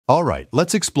Alright,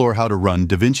 let's explore how to run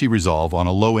DaVinci Resolve on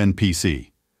a low-end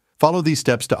PC. Follow these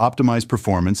steps to optimize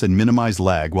performance and minimize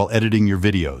lag while editing your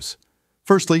videos.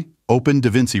 Firstly, open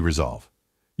DaVinci Resolve.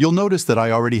 You'll notice that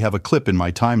I already have a clip in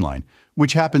my timeline,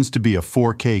 which happens to be a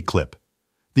 4K clip.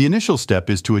 The initial step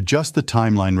is to adjust the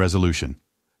timeline resolution.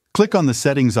 Click on the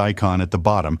settings icon at the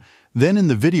bottom, then in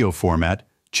the video format,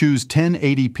 choose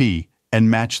 1080p and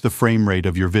match the frame rate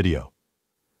of your video.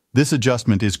 This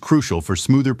adjustment is crucial for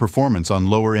smoother performance on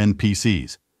lower-end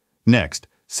PCs. Next,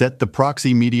 set the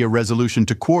proxy media resolution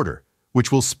to quarter,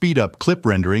 which will speed up clip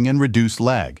rendering and reduce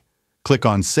lag. Click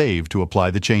on Save to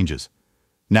apply the changes.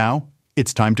 Now,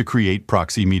 it's time to create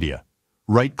proxy media.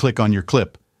 Right-click on your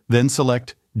clip, then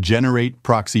select Generate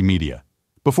Proxy Media.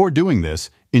 Before doing this,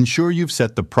 ensure you've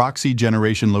set the proxy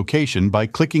generation location by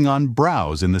clicking on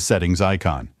Browse in the settings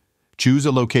icon. Choose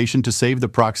a location to save the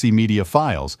proxy media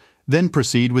files, then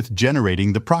proceed with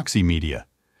generating the proxy media.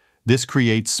 This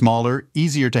creates smaller,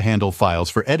 easier-to-handle files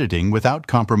for editing without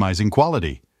compromising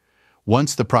quality.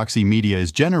 Once the proxy media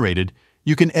is generated,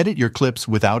 you can edit your clips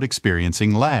without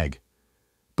experiencing lag.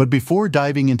 But before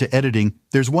diving into editing,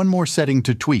 there's one more setting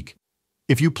to tweak.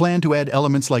 If you plan to add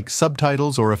elements like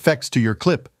subtitles or effects to your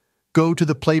clip, go to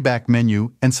the playback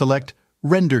menu and select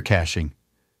Render Caching.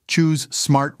 Choose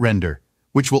Smart Render,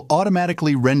 which will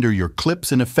automatically render your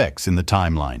clips and effects in the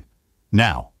timeline.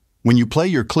 Now, when you play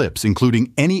your clips,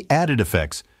 including any added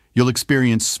effects, you'll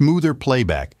experience smoother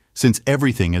playback since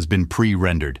everything has been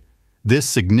pre-rendered. This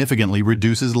significantly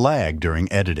reduces lag during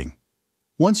editing.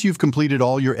 Once you've completed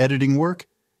all your editing work,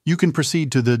 you can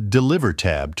proceed to the Deliver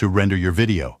tab to render your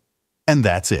video. And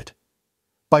that's it.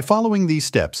 By following these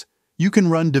steps, you can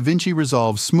run DaVinci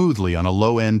Resolve smoothly on a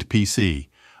low-end PC,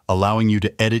 allowing you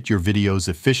to edit your videos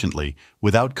efficiently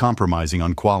without compromising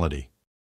on quality.